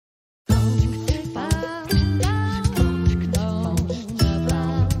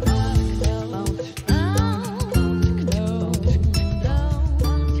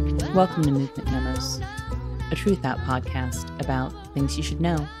Welcome to Movement Memos, a TRUTHOUT podcast about things you should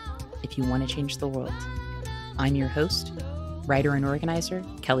know if you want to change the world. I'm your host, writer and organizer,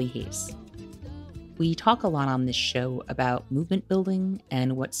 Kelly Hayes. We talk a lot on this show about movement building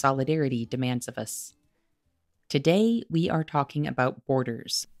and what solidarity demands of us. Today, we are talking about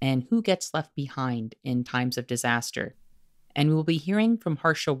borders and who gets left behind in times of disaster. And we'll be hearing from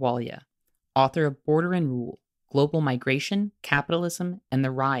Harsha Walia, author of Border and Rule: Global Migration, Capitalism, and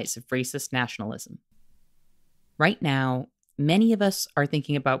the Rise of Racist Nationalism. Right now, many of us are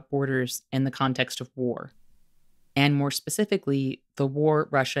thinking about borders in the context of war, and more specifically, the war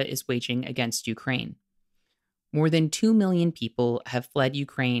Russia is waging against Ukraine. More than 2 million people have fled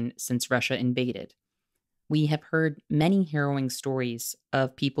Ukraine since Russia invaded. We have heard many harrowing stories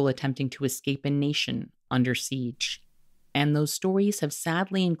of people attempting to escape a nation under siege. And those stories have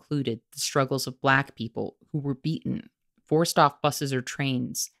sadly included the struggles of Black people who were beaten, forced off buses or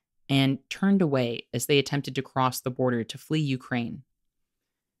trains, and turned away as they attempted to cross the border to flee Ukraine.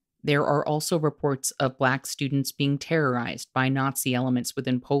 There are also reports of Black students being terrorized by Nazi elements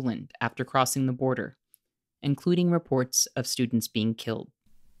within Poland after crossing the border, including reports of students being killed.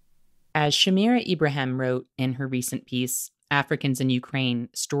 As Shamira Ibrahim wrote in her recent piece, Africans in Ukraine,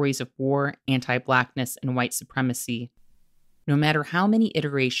 Stories of War, Anti-Blackness, and White Supremacy, no matter how many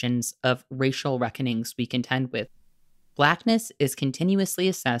iterations of racial reckonings we contend with, Blackness is continuously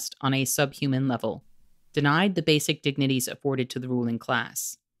assessed on a subhuman level, denied the basic dignities afforded to the ruling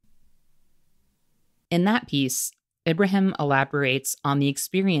class. In that piece, Ibrahim elaborates on the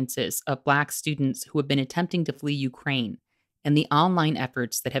experiences of Black students who have been attempting to flee Ukraine and the online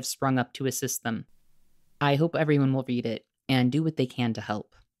efforts that have sprung up to assist them. I hope everyone will read it and do what they can to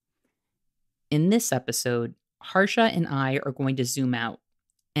help. In this episode, Harsha and I are going to zoom out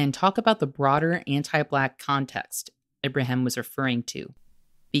and talk about the broader anti-Black context Ibrahim was referring to,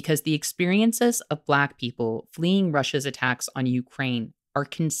 because the experiences of Black people fleeing Russia's attacks on Ukraine are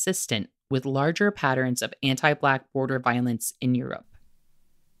consistent with larger patterns of anti-Black border violence in Europe.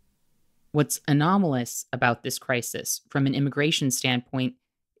 What's anomalous about this crisis from an immigration standpoint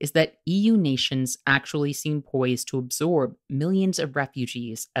is that EU nations actually seem poised to absorb millions of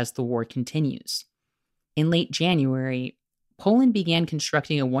refugees as the war continues. In late January, Poland began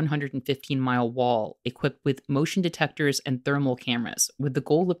constructing a 115-mile wall equipped with motion detectors and thermal cameras with the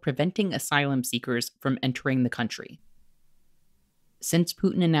goal of preventing asylum seekers from entering the country. Since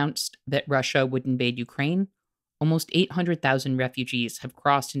Putin announced that Russia would invade Ukraine, almost 800,000 refugees have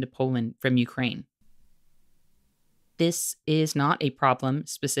crossed into Poland from Ukraine. This is not a problem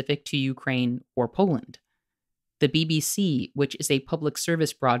specific to Ukraine or Poland. The BBC, which is a public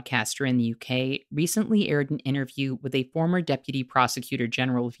service broadcaster in the UK, recently aired an interview with a former Deputy Prosecutor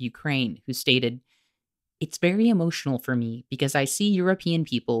General of Ukraine who stated, "It's very emotional for me because I see European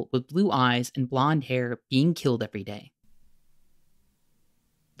people with blue eyes and blonde hair being killed every day."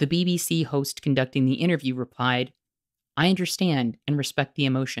 The BBC host conducting the interview replied, "I understand and respect the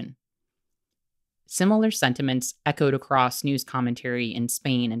emotion." Similar sentiments echoed across news commentary in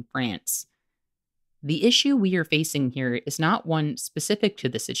Spain and France. The issue we are facing here is not one specific to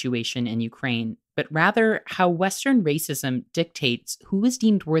the situation in Ukraine, but rather how Western racism dictates who is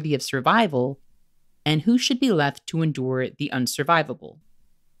deemed worthy of survival and who should be left to endure the unsurvivable.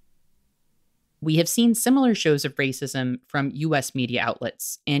 We have seen similar shows of racism from U.S. media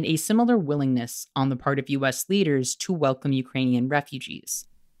outlets and a similar willingness on the part of U.S. leaders to welcome Ukrainian refugees.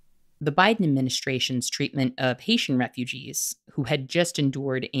 The Biden administration's treatment of Haitian refugees, who had just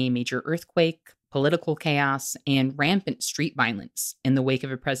endured a major earthquake, political chaos, and rampant street violence in the wake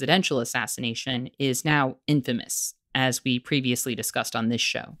of a presidential assassination, is now infamous, as we previously discussed on this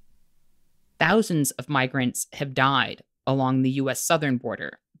show. Thousands of migrants have died along the U.S. southern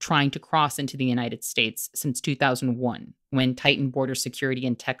border, trying to cross into the United States since 2001, when tightened border security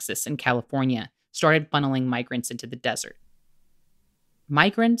in Texas and California started funneling migrants into the desert.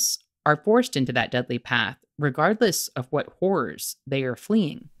 Migrants are forced into that deadly path, regardless of what horrors they are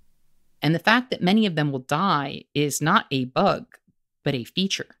fleeing. And the fact that many of them will die is not a bug, but a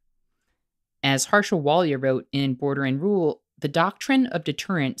feature. As Harsha Walia wrote in Border and Rule, the doctrine of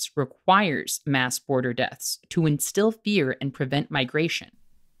deterrence requires mass border deaths to instill fear and prevent migration.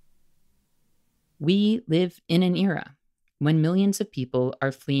 We live in an era when millions of people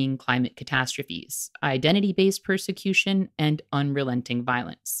are fleeing climate catastrophes, identity-based persecution, and unrelenting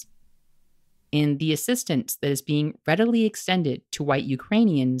violence. In the assistance that is being readily extended to white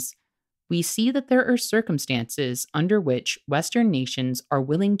Ukrainians, we see that there are circumstances under which Western nations are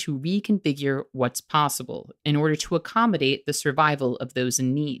willing to reconfigure what's possible in order to accommodate the survival of those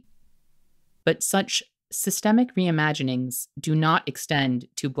in need. But such systemic reimaginings do not extend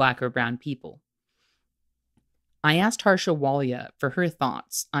to Black or Brown people. I asked Harsha Walia for her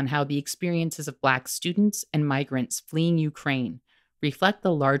thoughts on how the experiences of Black students and migrants fleeing Ukraine reflect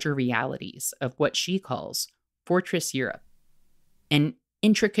the larger realities of what she calls Fortress Europe, an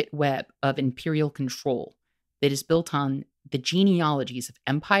intricate web of imperial control that is built on the genealogies of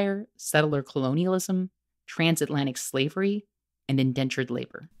empire, settler colonialism, transatlantic slavery, and indentured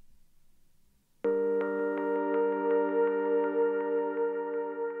labor.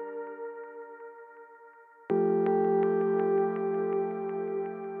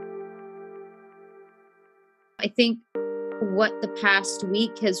 I think what the past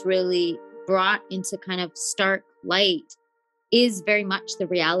week has really brought into kind of stark light is very much the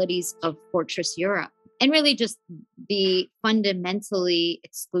realities of Fortress Europe and really just the fundamentally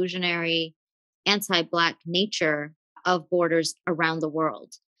exclusionary, anti-Black nature of borders around the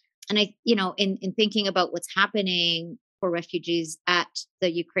world. And in thinking about what's happening for refugees at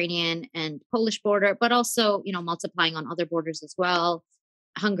the Ukrainian and Polish border, but also, multiplying on other borders as well,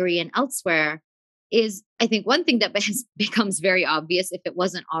 Hungary and elsewhere, is I think one thing that becomes very obvious, if it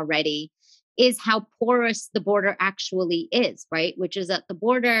wasn't already, is how porous the border actually is, right? Which is that the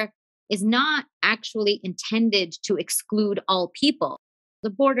border is not actually intended to exclude all people. The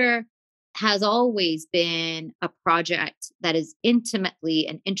border has always been a project that is intimately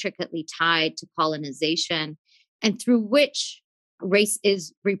and intricately tied to colonization and through which race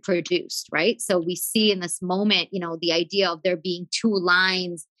is reproduced, right? So we see in this moment, the idea of there being two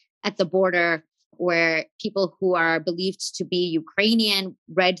lines at the border where people who are believed to be Ukrainian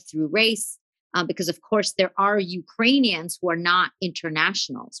read through race, because of course there are Ukrainians who are not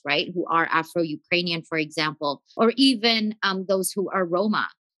internationals, right? Who are Afro-Ukrainian, for example, or even those who are Roma,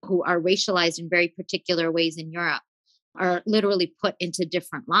 who are racialized in very particular ways in Europe, are literally put into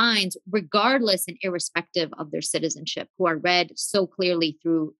different lines, regardless and irrespective of their citizenship, who are read so clearly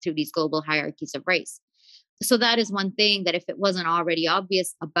through these global hierarchies of race. So that is one thing that if it wasn't already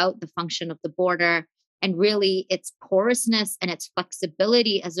obvious about the function of the border and really its porousness and its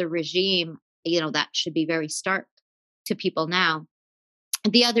flexibility as a regime, that should be very stark to people now.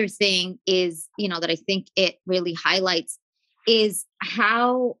 And the other thing is, that I think it really highlights is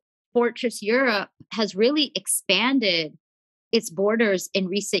how Fortress Europe has really expanded its borders in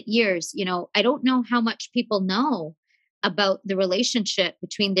recent years. I don't know how much people know about the relationship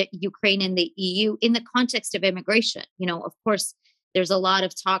between the Ukraine and the EU in the context of immigration. Of course, there's a lot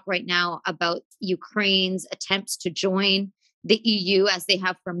of talk right now about Ukraine's attempts to join the EU as they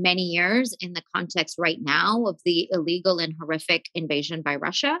have for many years in the context right now of the illegal and horrific invasion by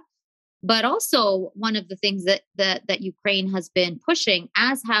Russia. But also one of the things that Ukraine has been pushing,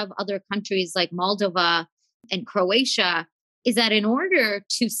 as have other countries like Moldova and Croatia, is that in order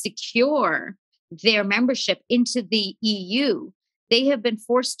to secure their membership into the EU, they have been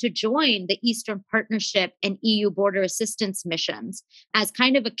forced to join the Eastern Partnership and EU border assistance missions as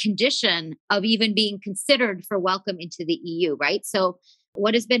kind of a condition of even being considered for welcome into the EU, right? So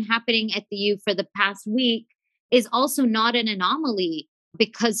what has been happening at the EU for the past week is also not an anomaly,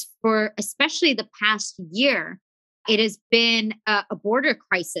 because for especially the past year, it has been a border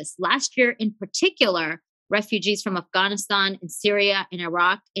crisis. Last year in particular, refugees from Afghanistan and Syria and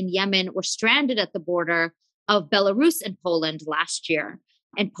Iraq and Yemen were stranded at the border of Belarus and Poland last year.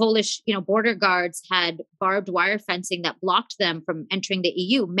 And Polish, border guards had barbed wire fencing that blocked them from entering the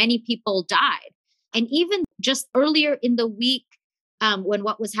EU. Many people died. And even just earlier in the week, when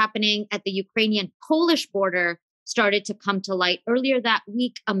what was happening at the Ukrainian-Polish border started to come to light, earlier that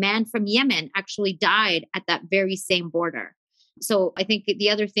week, a man from Yemen actually died at that very same border. So I think the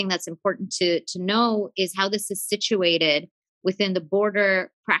other thing that's important to know is how this is situated within the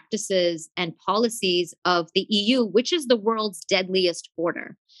border practices and policies of the EU, which is the world's deadliest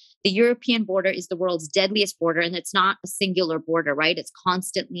border. The European border is the world's deadliest border, and it's not a singular border, right? It's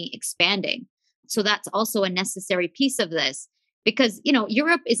constantly expanding. So that's also a necessary piece of this because,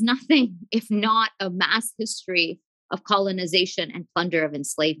 Europe is nothing if not a mass history of colonization and plunder of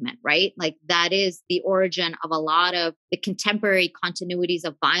enslavement, right? Like that is the origin of a lot of the contemporary continuities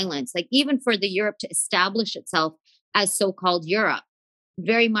of violence. Like even for the Europe to establish itself as so-called Europe,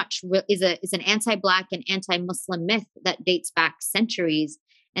 very much is an anti-Black and anti-Muslim myth that dates back centuries,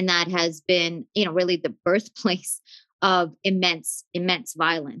 and that has been, really the birthplace of immense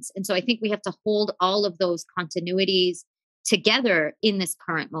violence. And so I think we have to hold all of those continuities together in this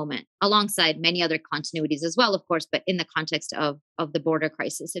current moment, alongside many other continuities as well, of course, but in the context of the border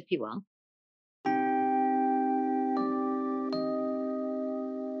crisis, if you will.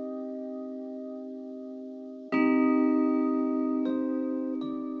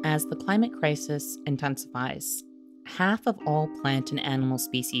 As the climate crisis intensifies, half of all plant and animal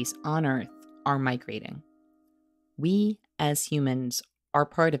species on Earth are migrating. We, as humans, are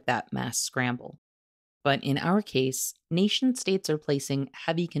part of that mass scramble. But in our case, nation states are placing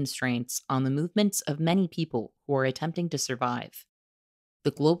heavy constraints on the movements of many people who are attempting to survive.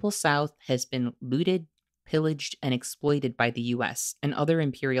 The global south has been looted, pillaged, and exploited by the US and other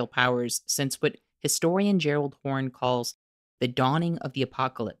imperial powers since what historian Gerald Horne calls the dawning of the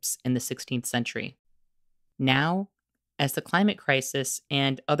apocalypse in the 16th century. Now, as the climate crisis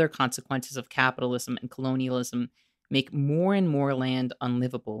and other consequences of capitalism and colonialism make more and more land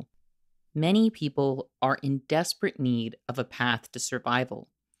unlivable, many people are in desperate need of a path to survival.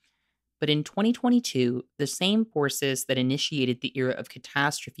 But in 2022, the same forces that initiated the era of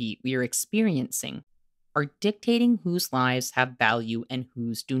catastrophe we are experiencing are dictating whose lives have value and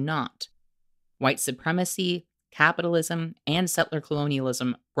whose do not. White supremacy, capitalism, and settler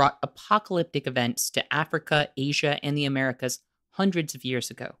colonialism brought apocalyptic events to Africa, Asia, and the Americas hundreds of years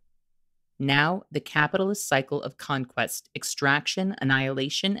ago. Now, the capitalist cycle of conquest, extraction,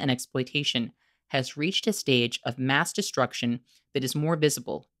 annihilation, and exploitation has reached a stage of mass destruction that is more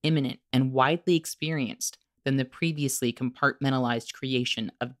visible, imminent, and widely experienced than the previously compartmentalized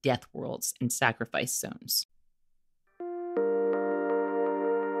creation of death worlds and sacrifice zones.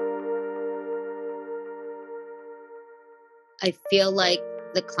 I feel like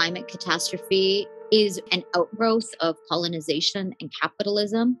the climate catastrophe is an outgrowth of colonization and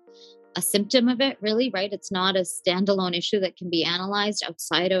capitalism, a symptom of it, really, right? It's not a standalone issue that can be analyzed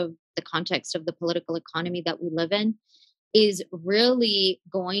outside of the context of the political economy that we live in, is really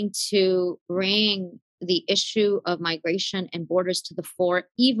going to bring the issue of migration and borders to the fore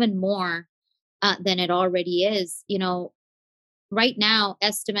even more than it already is. Right now,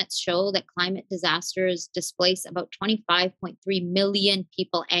 estimates show that climate disasters displace about 25.3 million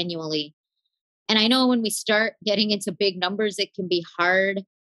people annually. And I know when we start getting into big numbers, it can be hard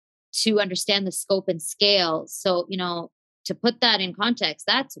to understand the scope and scale. So, to put that in context,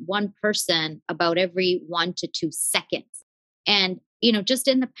 that's one person about every 1 to 2 seconds. And, just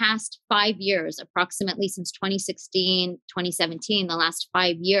in the past 5 years, approximately since 2016, 2017, the last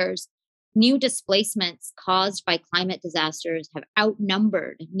 5 years, new displacements caused by climate disasters have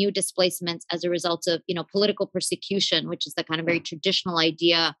outnumbered new displacements as a result of, political persecution, which is the kind of very traditional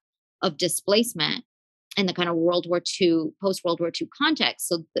idea of displacement in the kind of World War II, post-World War II context.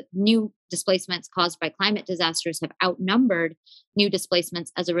 So the new displacements caused by climate disasters have outnumbered new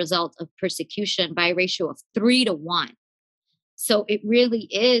displacements as a result of persecution by a ratio of 3 to 1. So it really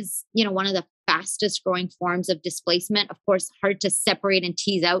is, one of the fastest growing forms of displacement. Of course, hard to separate and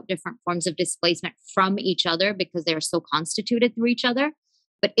tease out different forms of displacement from each other because they are so constituted through each other.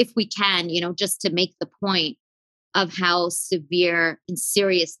 But if we can, just to make the point of how severe and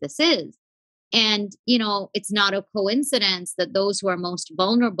serious this is. And, it's not a coincidence that those who are most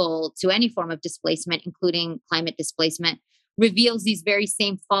vulnerable to any form of displacement, including climate displacement, reveals these very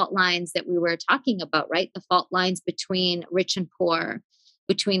same fault lines that we were talking about, right? The fault lines between rich and poor,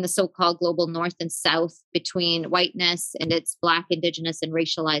 between the so-called global north and south, between whiteness and its Black, Indigenous, and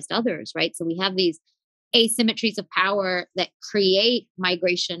racialized others, right? So we have these asymmetries of power that create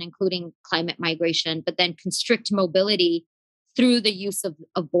migration, including climate migration, but then constrict mobility through the use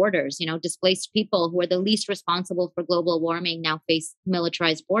of borders. Displaced people who are the least responsible for global warming now face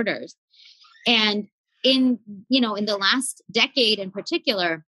militarized borders. And in the last decade in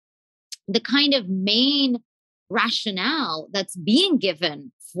particular, the kind of main rationale that's being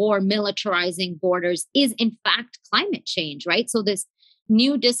given for militarizing borders is in fact climate change, right? So this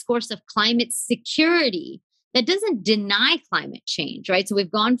new discourse of climate security that doesn't deny climate change, right? So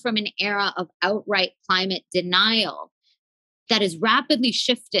we've gone from an era of outright climate denial that has rapidly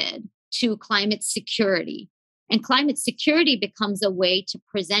shifted to climate security. And climate security becomes a way to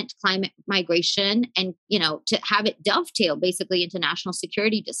present climate migration and, to have it dovetail basically into national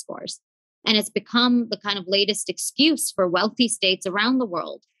security discourse. And it's become the kind of latest excuse for wealthy states around the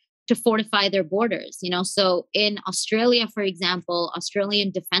world to fortify their borders. So in Australia, for example,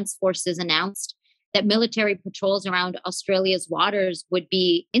 Australian Defence Forces announced that military patrols around Australia's waters would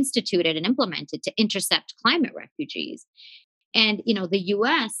be instituted and implemented to intercept climate refugees. And, the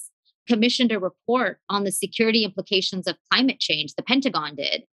US commissioned a report on the security implications of climate change, the Pentagon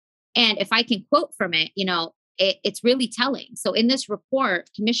did. And if I can quote from it, it's really telling. So in this report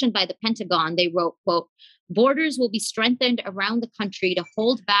commissioned by the Pentagon, they wrote, quote, "Borders will be strengthened around the country to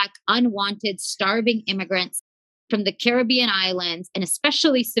hold back unwanted, starving immigrants from the Caribbean islands, an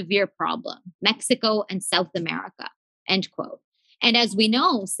especially severe problem, Mexico and South America," end quote. And as we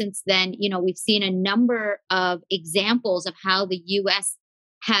know, since then, we've seen a number of examples of how the US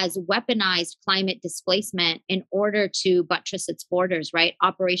has weaponized climate displacement in order to buttress its borders, right?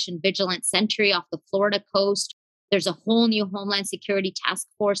 Operation Vigilant Sentry off the Florida coast. There's a whole new Homeland Security task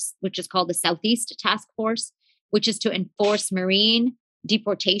force, which is called the Southeast Task Force, which is to enforce marine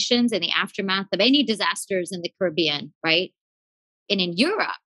deportations in the aftermath of any disasters in the Caribbean, right? And in Europe,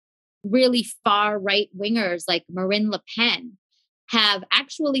 really far right wingers like Marine Le Pen have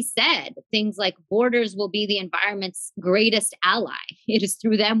actually said things like borders will be the environment's greatest ally. It is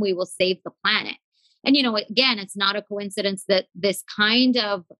through them we will save the planet. And, again, it's not a coincidence that this kind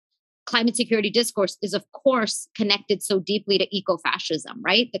of climate security discourse is, of course, connected so deeply to eco-fascism,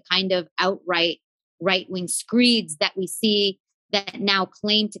 right? The kind of outright right-wing screeds that we see that now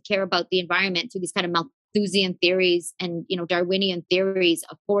claim to care about the environment through these kind of Malthusian theories and, Darwinian theories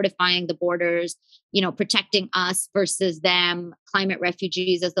of fortifying the borders, protecting us versus them, climate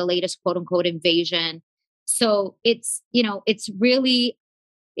refugees as the latest quote unquote invasion. So it's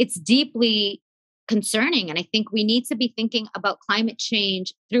deeply concerning. And I think we need to be thinking about climate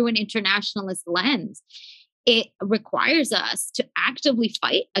change through an internationalist lens. It requires us to actively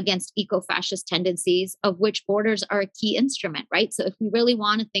fight against eco-fascist tendencies, of which borders are a key instrument, right? So if we really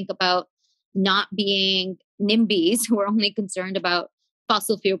want to think about not being NIMBYs who are only concerned about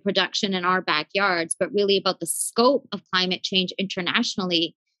fossil fuel production in our backyards, but really about the scope of climate change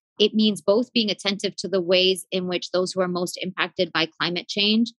internationally, it means both being attentive to the ways in which those who are most impacted by climate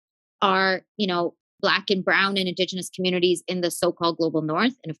change are, Black and Brown and Indigenous communities in the so-called global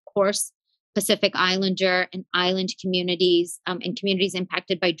North. And of course, Pacific Islander and island communities and communities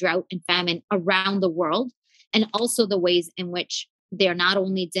impacted by drought and famine around the world. And also the ways in which they're not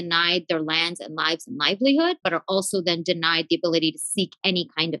only denied their lands and lives and livelihood, but are also then denied the ability to seek any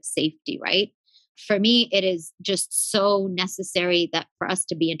kind of safety, right? For me, it is just so necessary that for us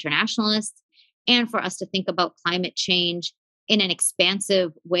to be internationalists and for us to think about climate change in an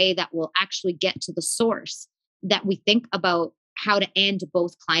expansive way that will actually get to the source, that we think about how to end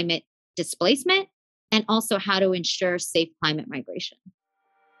both climate displacement and also how to ensure safe climate migration.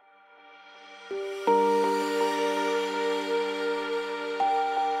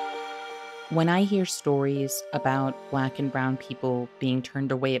 When I hear stories about Black and Brown people being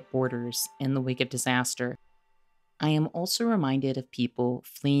turned away at borders in the wake of disaster, I am also reminded of people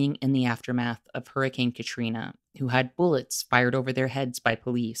fleeing in the aftermath of Hurricane Katrina who had bullets fired over their heads by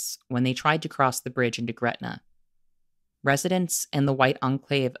police when they tried to cross the bridge into Gretna. Residents in the white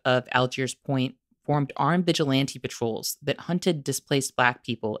enclave of Algiers Point formed armed vigilante patrols that hunted displaced Black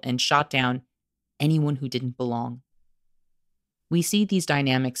people and shot down anyone who didn't belong. We see these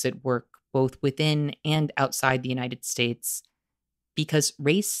dynamics at work both within and outside the United States because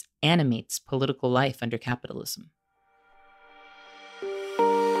race animates political life under capitalism.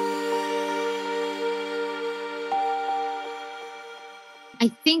 I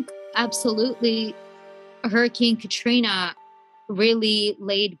think absolutely Hurricane Katrina really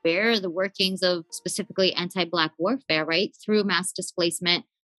laid bare the workings of specifically anti-Black warfare, right? Through mass displacement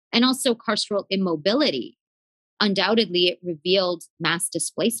and also carceral immobility. Undoubtedly, it revealed mass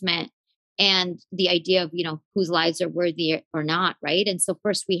displacement and the idea of, whose lives are worthy or not, right? And so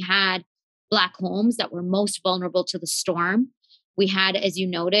first we had Black homes that were most vulnerable to the storm. We had, as you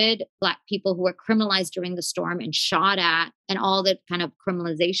noted, Black people who were criminalized during the storm and shot at, and all the kind of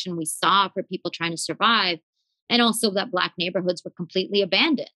criminalization we saw for people trying to survive. And also that Black neighborhoods were completely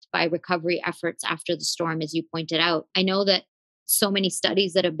abandoned by recovery efforts after the storm, as you pointed out. I know that so many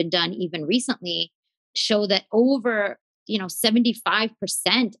studies that have been done even recently show that over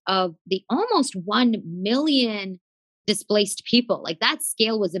 75% of the almost 1 million displaced people, like that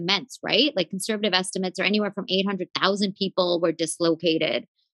scale was immense, right? Like conservative estimates are anywhere from 800,000 people were dislocated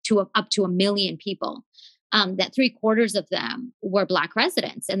to up to 1 million people. That 3/4 of them were Black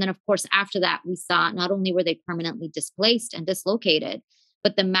residents. And then, of course, after that, we saw not only were they permanently displaced and dislocated,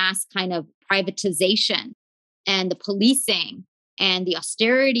 but the mass kind of privatization and the policing and the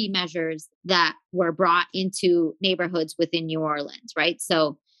austerity measures that were brought into neighborhoods within New Orleans, right?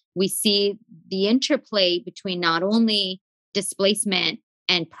 So we see the interplay between not only displacement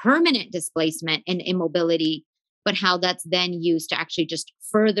and permanent displacement and immobility, but how that's then used to actually just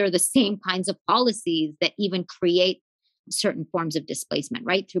further the same kinds of policies that even create certain forms of displacement,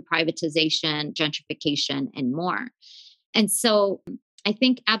 right? Through privatization, gentrification, and more. And so I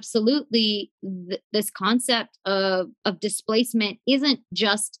think absolutely this concept of displacement isn't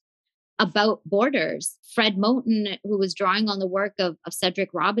just about borders. Fred Moten, who was drawing on the work of Cedric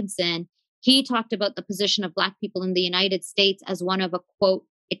Robinson, he talked about the position of Black people in the United States as one of a, quote,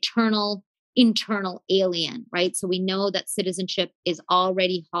 eternal internal alien, right? So we know that citizenship is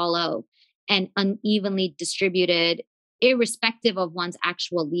already hollow and unevenly distributed irrespective of one's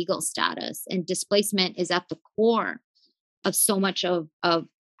actual legal status. And displacement is at the core of so much of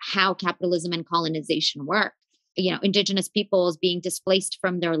how capitalism and colonization work. Indigenous peoples being displaced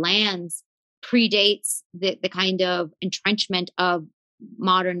from their lands predates the kind of entrenchment of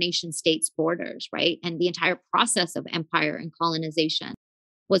modern nation states' borders, right? And the entire process of empire and colonization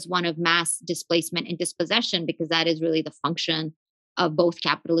was one of mass displacement and dispossession, because that is really the function of both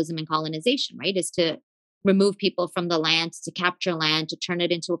capitalism and colonization, right? Is to remove people from the land, to capture land, to turn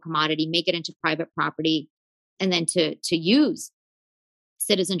it into a commodity, make it into private property, and then to use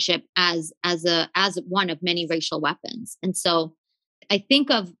citizenship as one of many racial weapons. And so I think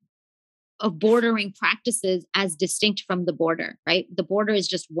of bordering practices as distinct from the border, right? The border is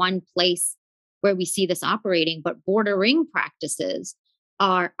just one place where we see this operating, but bordering practices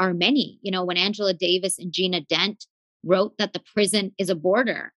are many. When Angela Davis and Gina Dent wrote that the prison is a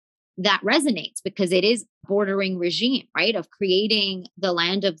border, that resonates because it is bordering regime, right? Of creating the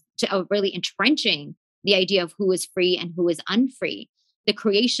land of really entrenching the idea of who is free and who is unfree. The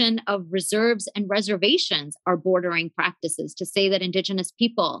creation of reserves and reservations are bordering practices to say that Indigenous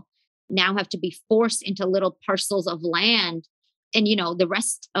people now have to be forced into little parcels of land. And, the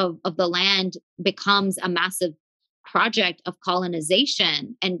rest of the land becomes a massive project of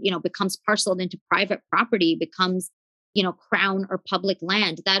colonization and, becomes parceled into private property, becomes, crown or public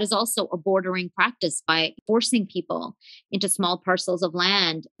land. That is also a bordering practice by forcing people into small parcels of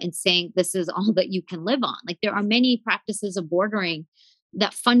land and saying, this is all that you can live on. Like, there are many practices of bordering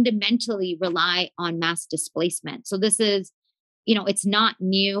that fundamentally rely on mass displacement. So this is, it's not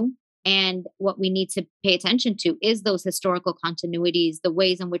new. And what we need to pay attention to is those historical continuities, the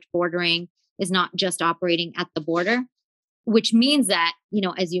ways in which bordering is not just operating at the border, which means that,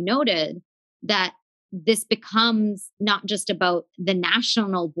 as you noted, that this becomes not just about the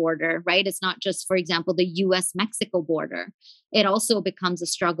national border, right? It's not just, for example, the US-Mexico border. It also becomes a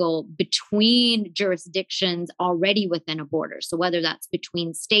struggle between jurisdictions already within a border. So whether that's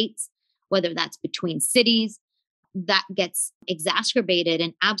between states, whether that's between cities, that gets exacerbated.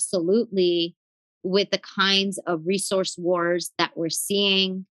 And absolutely, with the kinds of resource wars that we're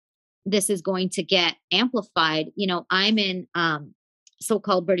seeing, this is going to get amplified. I'm in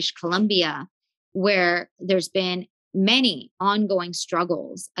so-called British Columbia, where there's been many ongoing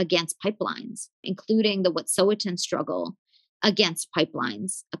struggles against pipelines, including the Wet'suwet'en struggle against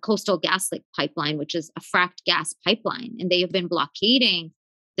pipelines, a Coastal GasLink pipeline, which is a fracked gas pipeline. And they have been blockading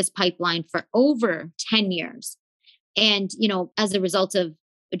this pipeline for over 10 years. And, as a result of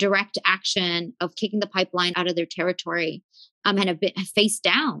direct action of kicking the pipeline out of their territory, and have faced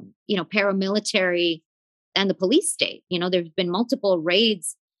down, paramilitary and the police state. There's been multiple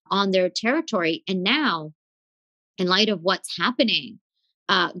raids on their territory. And now, in light of what's happening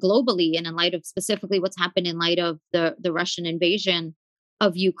globally, and in light of specifically what's happened in light of the Russian invasion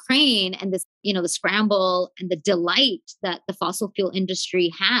of Ukraine, and this, the scramble and the delight that the fossil fuel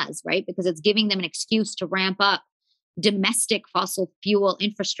industry has, right? Because it's giving them an excuse to ramp up domestic fossil fuel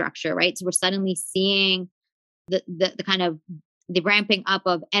infrastructure, right? So we're suddenly seeing the kind of the ramping up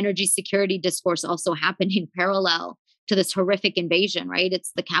of energy security discourse also happening parallel to this horrific invasion, right?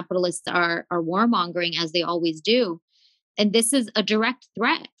 It's the capitalists are warmongering, as they always do. And this is a direct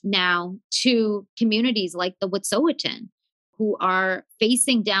threat now to communities like the Wet'suwet'en, who are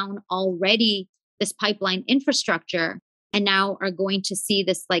facing down already this pipeline infrastructure, and now are going to see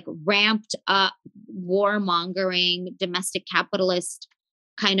this like ramped up warmongering domestic capitalist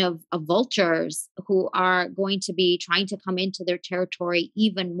kind of vultures who are going to be trying to come into their territory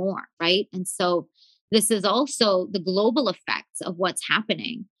even more, right? And so this is also the global effects of what's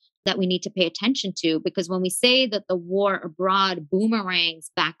happening that we need to pay attention to, because when we say that the war abroad boomerangs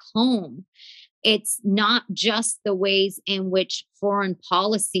back home, it's not just the ways in which foreign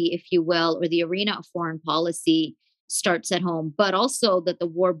policy, if you will, or the arena of foreign policy starts at home, but also that the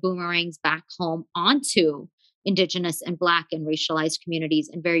war boomerangs back home onto Indigenous and Black and racialized communities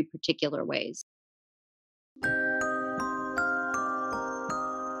in very particular ways.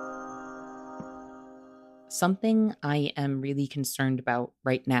 Something I am really concerned about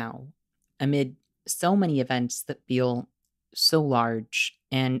right now, amid so many events that feel so large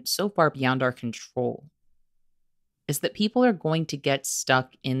and so far beyond our control, is that people are going to get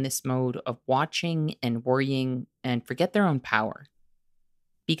stuck in this mode of watching and worrying and forget their own power.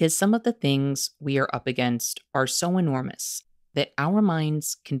 Because some of the things we are up against are so enormous that our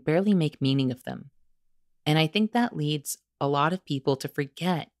minds can barely make meaning of them. And I think that leads a lot of people to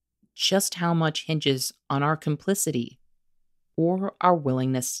forget just how much hinges on our complicity or our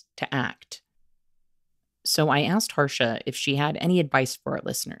willingness to act. So I asked Harsha if she had any advice for our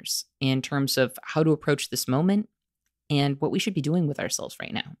listeners in terms of how to approach this moment and what we should be doing with ourselves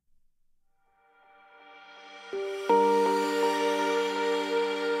right now.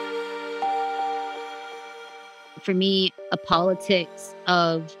 For me, a politics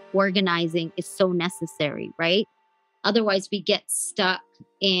of organizing is so necessary, right? Otherwise, we get stuck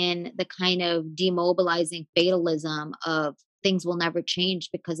in the kind of demobilizing fatalism of things will never change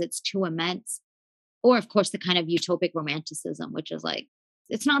because it's too immense. Or, of course, the kind of utopic romanticism, which is like,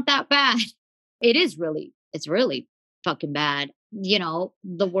 it's not that bad. It's really fucking bad. You know,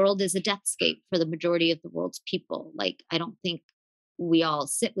 the world is a deathscape for the majority of the world's people. Like, I don't think we all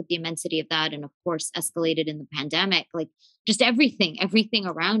sit with the immensity of that. And of course, escalated in the pandemic, like just everything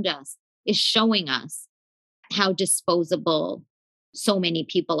around us is showing us how disposable so many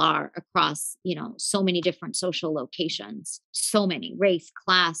people are across, you know, so many different social locations, so many race,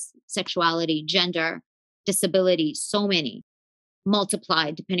 class, sexuality, gender, disability, so many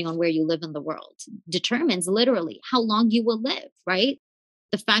multiplied depending on where you live in the world determines literally how long you will live, right?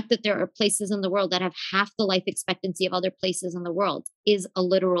 The fact that there are places in the world that have half the life expectancy of other places in the world is a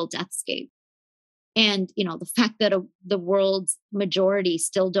literal deathscape. And, you know, the fact that the world's majority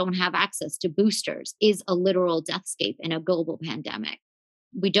still don't have access to boosters is a literal deathscape in a global pandemic.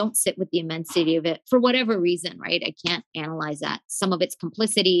 We don't sit with the immensity of it for whatever reason, right? I can't analyze that. Some of it's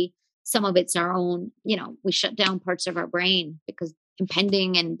complicity, some of it's our own, you know, we shut down parts of our brain because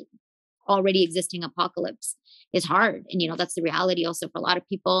impending and already existing apocalypse is hard. And, you know, that's the reality also for a lot of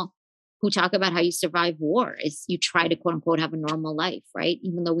people who talk about how you survive war is you try to quote unquote have a normal life, right?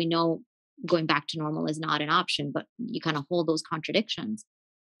 Even though we know going back to normal is not an option, but you kind of hold those contradictions.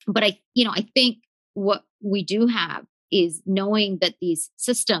 But I think what we do have is knowing that these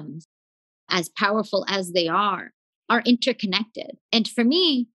systems, as powerful as they are interconnected. And for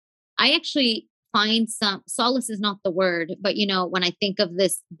me, I actually find some solace is not the word, but you know, when I think of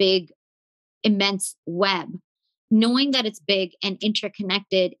this big, immense web, knowing that it's big and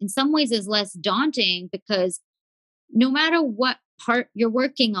interconnected in some ways is less daunting because no matter what part you're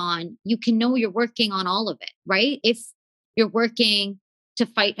working on, you can know you're working on all of it, right? If you're working to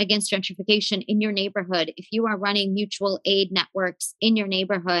fight against gentrification in your neighborhood, if you are running mutual aid networks in your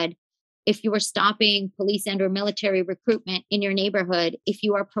neighborhood, if you are stopping police and or military recruitment in your neighborhood, if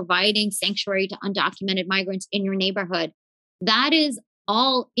you are providing sanctuary to undocumented migrants in your neighborhood, that is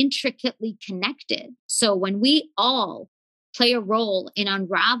all intricately connected. So when we all play a role in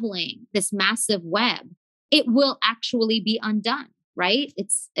unraveling this massive web, it will actually be undone, right?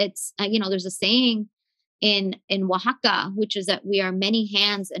 It's you know, there's a saying in Oaxaca, which is that we are many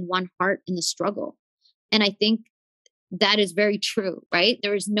hands and one heart in the struggle. And I think that is very true, right?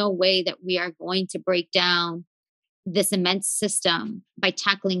 There is no way that we are going to break down this immense system by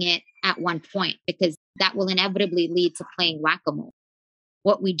tackling it at one point, because that will inevitably lead to playing whack-a-mole.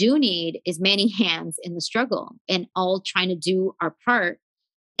 What we do need is many hands in the struggle and all trying to do our part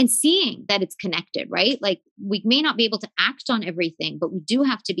and seeing that it's connected, right? Like we may not be able to act on everything, but we do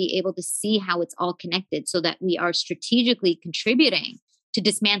have to be able to see how it's all connected so that we are strategically contributing to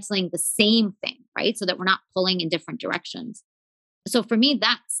dismantling the same thing, right? So that we're not pulling in different directions. So for me,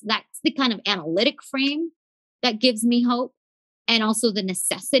 that's the kind of analytic frame that gives me hope. And also the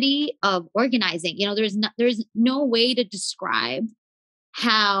necessity of organizing. You know, there's no way to describe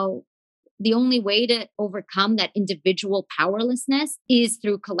how the only way to overcome that individual powerlessness is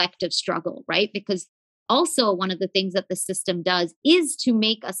through collective struggle, right? Because also one of the things that the system does is to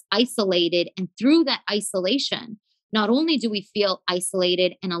make us isolated. And through that isolation, not only do we feel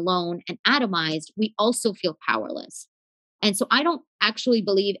isolated and alone and atomized, we also feel powerless. And so I don't actually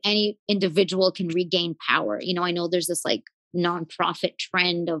believe any individual can regain power. You know, I know there's this like nonprofit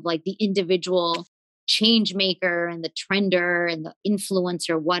trend of like the individual change maker and the trender and the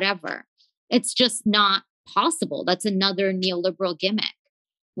influencer, whatever. It's just not possible. That's another neoliberal gimmick.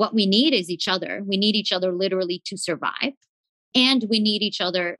 What we need is each other. We need each other literally to survive. And we need each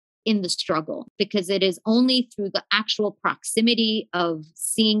other in the struggle, because it is only through the actual proximity of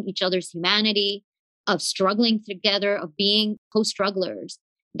seeing each other's humanity, of struggling together, of being co-strugglers,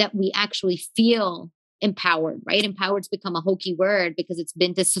 that we actually feel empowered, right? Empowered's become a hokey word because it's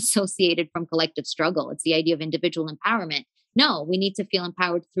been disassociated from collective struggle. It's the idea of individual empowerment. No, we need to feel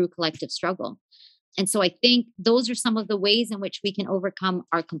empowered through collective struggle. And so I think those are some of the ways in which we can overcome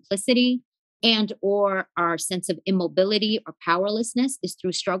our complicity and or our sense of immobility or powerlessness is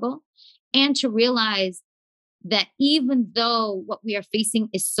through struggle. And to realize that even though what we are facing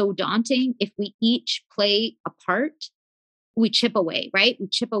is so daunting, if we each play a part, we chip away, right? We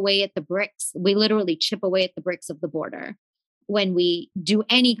chip away at the bricks. We literally chip away at the bricks of the border. When we do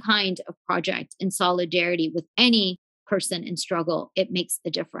any kind of project in solidarity with any person in struggle, it makes a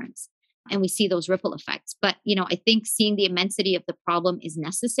difference. And we see those ripple effects. But, I think seeing the immensity of the problem is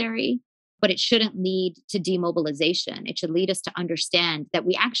necessary, but it shouldn't lead to demobilization. It should lead us to understand that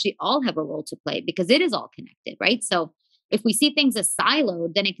we actually all have a role to play because it is all connected, right? So if we see things as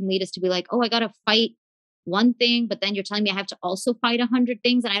siloed, then it can lead us to be like, oh, I got to fight one thing, but then you're telling me I have to also fight 100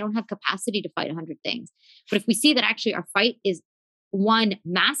 things and I don't have capacity to fight 100 things. But if we see that actually our fight is one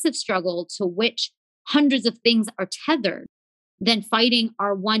massive struggle to which hundreds of things are tethered, then fighting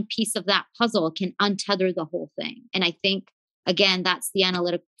our one piece of that puzzle can untether the whole thing. And I think, again, that's the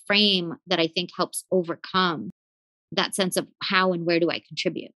analytic frame that I think helps overcome that sense of how and where do I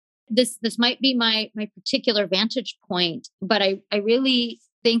contribute. This might be my particular vantage point, but I really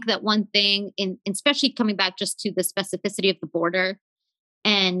think that one thing, especially coming back just to the specificity of the border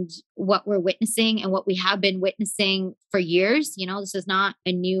and what we're witnessing and what we have been witnessing for years, this is not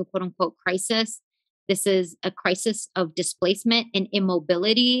a new quote unquote crisis. This is a crisis of displacement and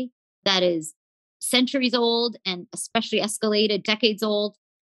immobility that is centuries old and especially escalated decades old.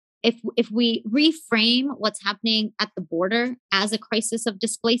 If we reframe what's happening at the border as a crisis of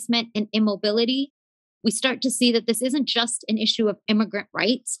displacement and immobility, we start to see that this isn't just an issue of immigrant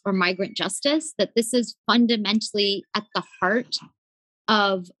rights or migrant justice, that this is fundamentally at the heart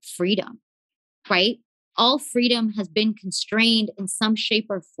of freedom, right? All freedom has been constrained in some shape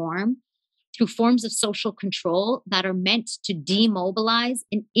or form through forms of social control that are meant to demobilize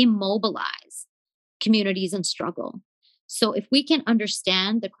and immobilize communities in struggle. So if we can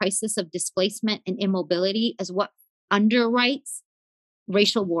understand the crisis of displacement and immobility as what underwrites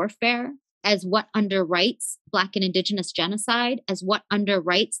racial warfare, as what underwrites Black and Indigenous genocide, as what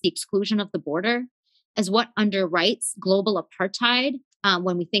underwrites the exclusion of the border, as what underwrites global apartheid,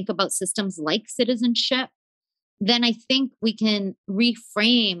 when we think about systems like citizenship, then I think we can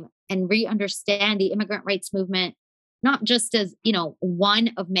reframe and re-understand the immigrant rights movement, not just as,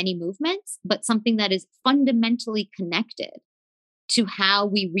 one of many movements, but something that is fundamentally connected to how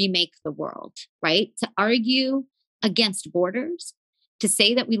we remake the world, right? To argue against borders, to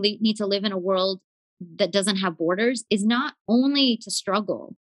say that we need to live in a world that doesn't have borders is not only to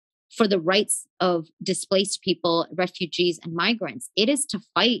struggle for the rights of displaced people, refugees, and migrants. It is to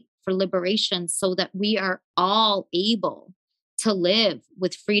fight for liberation so that we are all able to live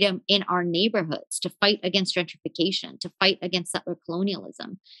with freedom in our neighborhoods, to fight against gentrification, to fight against settler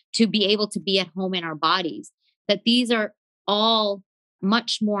colonialism, to be able to be at home in our bodies. That these are all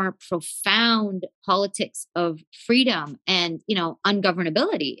much more profound politics of freedom and,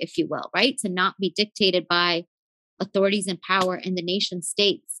 ungovernability, if you will, right? To not be dictated by authorities in power in the nation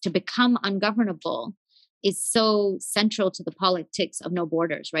states. To become ungovernable is so central to the politics of no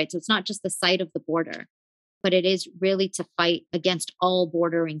borders, right? So it's not just the sight of the border, but it is really to fight against all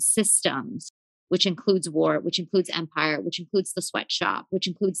bordering systems, which includes war, which includes empire, which includes the sweatshop, which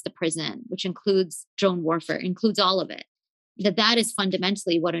includes the prison, which includes drone warfare, includes all of it. That is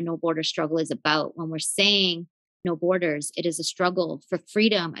fundamentally what a no border struggle is about. When we're saying no borders, it is a struggle for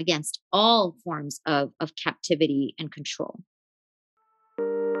freedom against all forms of captivity and control.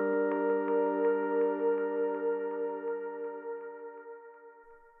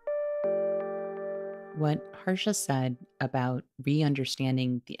 What Harsha said about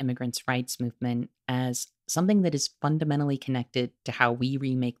re-understanding the immigrants' rights movement as something that is fundamentally connected to how we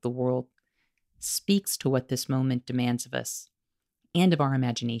remake the world speaks to what this moment demands of us and of our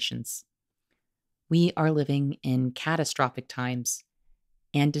imaginations. We are living in catastrophic times,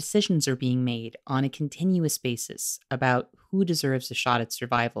 and decisions are being made on a continuous basis about who deserves a shot at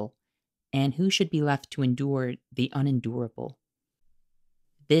survival and who should be left to endure the unendurable.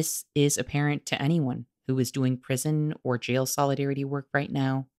 This is apparent to anyone who is doing prison or jail solidarity work right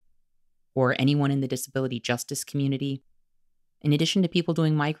now, or anyone in the disability justice community, in addition to people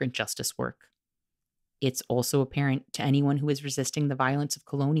doing migrant justice work. It's also apparent to anyone who is resisting the violence of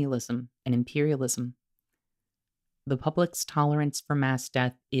colonialism and imperialism. The public's tolerance for mass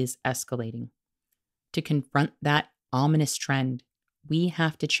death is escalating. To confront that ominous trend, we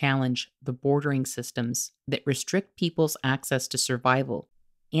have to challenge the bordering systems that restrict people's access to survival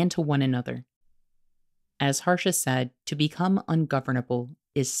and to one another. As Harsha said, to become ungovernable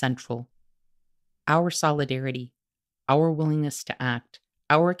is central. Our solidarity, our willingness to act,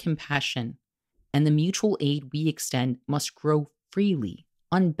 our compassion, and the mutual aid we extend must grow freely,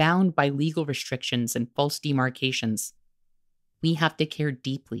 unbound by legal restrictions and false demarcations. We have to care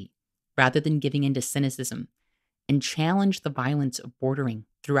deeply, rather than giving in to cynicism, and challenge the violence of bordering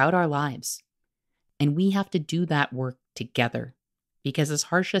throughout our lives. And we have to do that work together, because as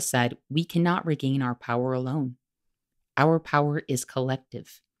Harsha said, we cannot regain our power alone. Our power is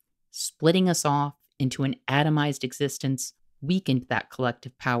collective. Splitting us off into an atomized existence weakened that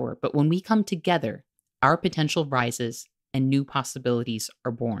collective power. But when we come together, our potential rises and new possibilities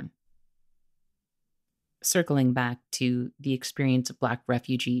are born. Circling back to the experience of Black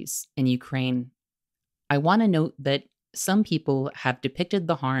refugees in Ukraine, I want to note that some people have depicted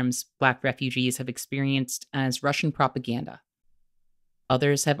the harms Black refugees have experienced as Russian propaganda.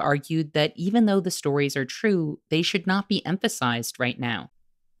 Others have argued that even though the stories are true, they should not be emphasized right now,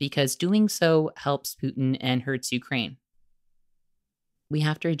 because doing so helps Putin and hurts Ukraine. We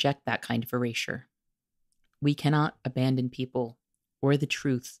have to reject that kind of erasure. We cannot abandon people or the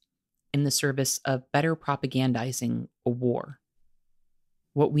truth in the service of better propagandizing a war.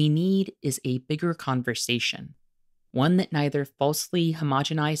 What we need is a bigger conversation, one that neither falsely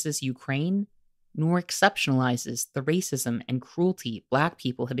homogenizes Ukraine nor exceptionalizes the racism and cruelty Black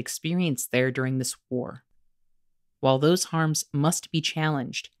people have experienced there during this war. While those harms must be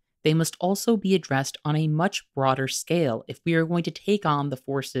challenged, they must also be addressed on a much broader scale if we are going to take on the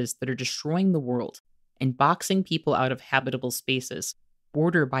forces that are destroying the world and boxing people out of habitable spaces,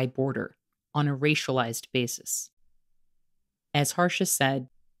 border by border, on a racialized basis. As Harsha said,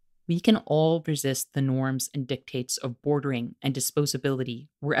 we can all resist the norms and dictates of bordering and disposability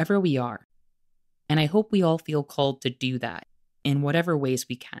wherever we are. And I hope we all feel called to do that in whatever ways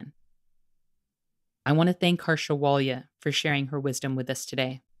we can. I want to thank Harsha Walia for sharing her wisdom with us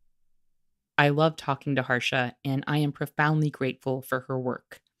today. I love talking to Harsha, and I am profoundly grateful for her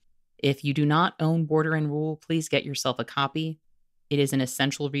work. If you do not own Border and Rule, please get yourself a copy. It is an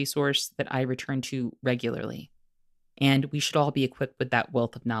essential resource that I return to regularly, and we should all be equipped with that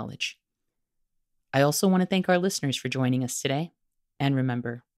wealth of knowledge. I also want to thank our listeners for joining us today, and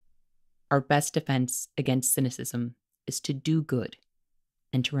remember, our best defense against cynicism is to do good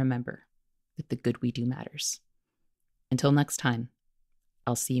and to remember that the good we do matters. Until next time,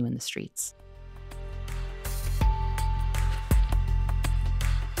 I'll see you in the streets.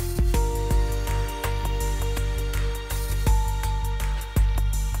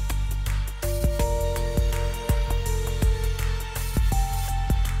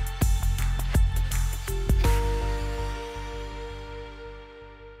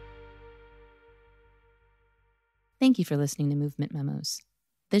 Thank you for listening to Movement Memos.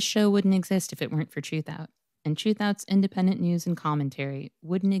 This show wouldn't exist if it weren't for TRUTHOUT, and TRUTHOUT's independent news and commentary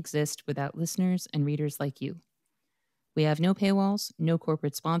wouldn't exist without listeners and readers like you. We have no paywalls, no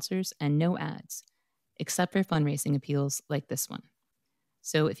corporate sponsors, and no ads, except for fundraising appeals like this one.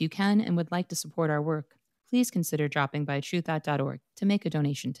 So if you can and would like to support our work, please consider dropping by truthought.org to make a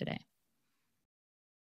donation today.